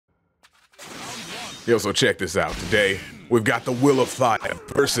Yo, so check this out. Today, we've got the Will of Fire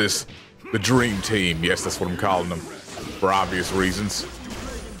versus the Dream Team. Yes, that's what I'm calling them, for obvious reasons.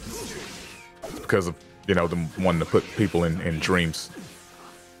 It's because of, you know, them wanting to put people in dreams.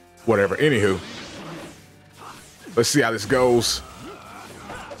 Whatever. Anywho, let's see how this goes.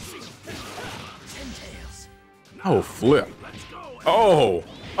 Oh, flip. Oh,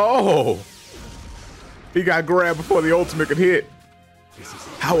 oh. He got grabbed before the ultimate could hit.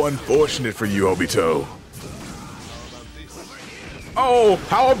 How unfortunate for you, Obito. Oh,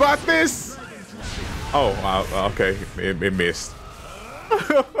 how about this? Oh, okay, it missed.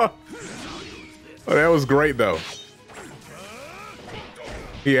 Oh, that was great, though.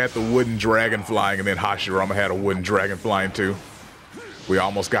 He had the wooden dragon flying, and then Hashirama had a wooden dragon flying, too. We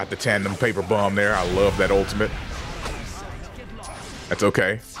almost got the tandem paper bomb there. I love that ultimate. That's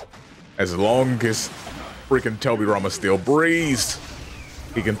okay. As long as freaking Tobirama still breathes,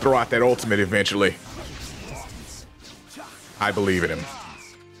 he can throw out that ultimate eventually. I believe in him.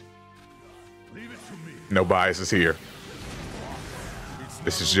 No biases here.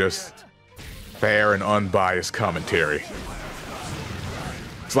 This is just fair and unbiased commentary.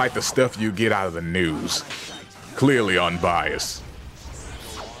 It's like the stuff you get out of the news. Clearly unbiased.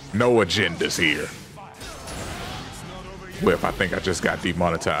 No agendas here. Whip, I think I just got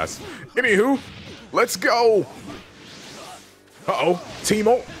demonetized. Anywho, let's go. Uh-oh, team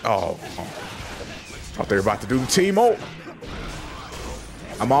ult. Oh, thought they were about to do the team ult.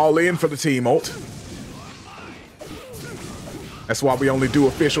 I'm all in for the team ult. That's why we only do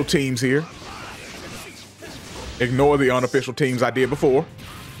official teams here. Ignore the unofficial teams I did before.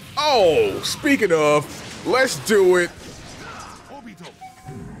 Oh, speaking of, let's do it.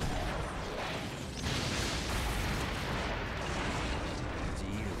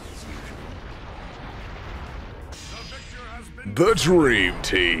 The Dream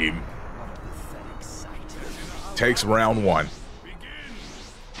Team takes round one.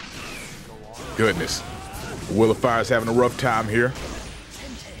 Goodness. Will of Fire's having a rough time here.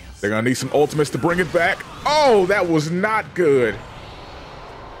 They're gonna need some ultimates to bring it back. Oh, that was not good.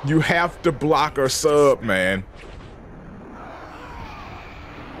 You have to block or sub, man.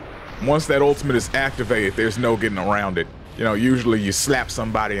 Once that ultimate is activated, there's no getting around it. You know, usually you slap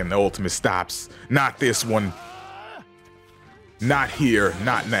somebody and the ultimate stops. Not this one. Not here,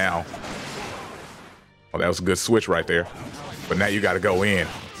 not now. Well, that was a good switch right there. But now you gotta go in.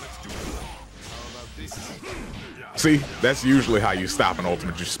 See, that's usually how you stop an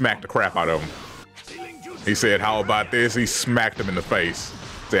ultimate. You smack the crap out of him. He said, how about this? He smacked him in the face.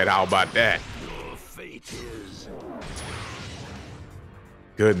 Said, how about that?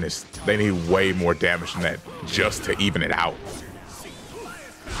 Goodness, they need way more damage than that just to even it out.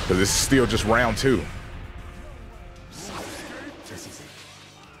 Because this is still just round two.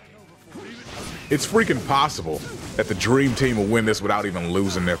 It's freaking possible that the Dream Team will win this without even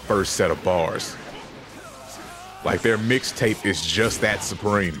losing their first set of bars. Like, their mixtape is just that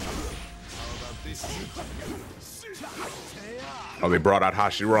supreme. Oh, they brought out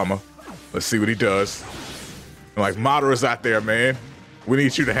Hashirama. Let's see what he does. And like, Madara's out there, man. We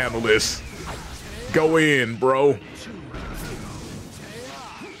need you to handle this. Go in, bro.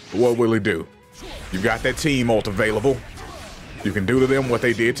 What will he do? You got that team ult available. You can do to them what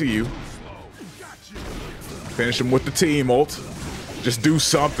they did to you. Finish him with the team ult. Just do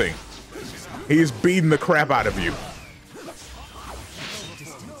something. He's beating the crap out of you.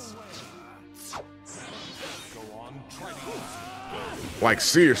 Like,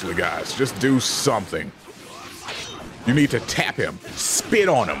 seriously, guys, just do something. You need to tap him. Spit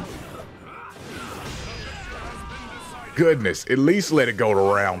on him. Goodness, at least let it go to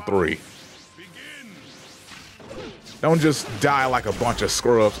round three. Don't just die like a bunch of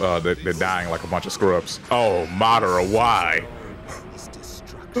scrubs. They're dying like a bunch of scrubs. Oh, Madara, why?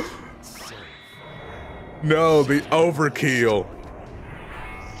 No, the overkill.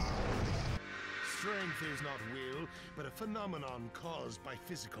 Strength is not will, but a phenomenon caused by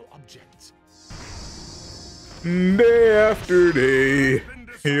physical objects. Day after day,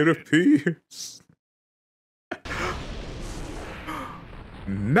 it appears.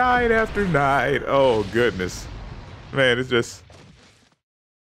 Night after night. Oh, goodness. Man, it's just...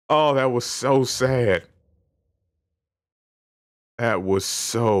 Oh, that was so sad. That was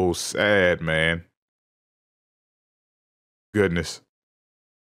so sad, man. Goodness.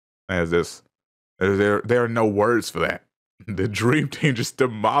 There are no words for that. The Dream Team just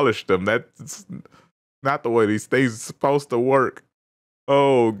demolished them. That's not the way these things are supposed to work.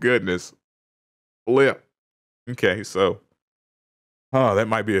 Oh, goodness. Flip. Okay, so... Oh, that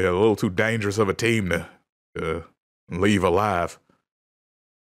might be a little too dangerous of a team to leave alive.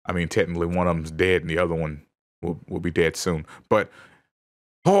 I mean, technically one of them's dead and the other one will be dead soon. But,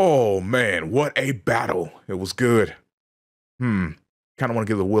 oh man, what a battle. It was good. Kind of want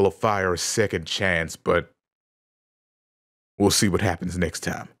to give the Will of Fire a second chance, but we'll see what happens next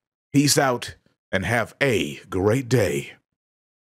time. Peace out and have a great day.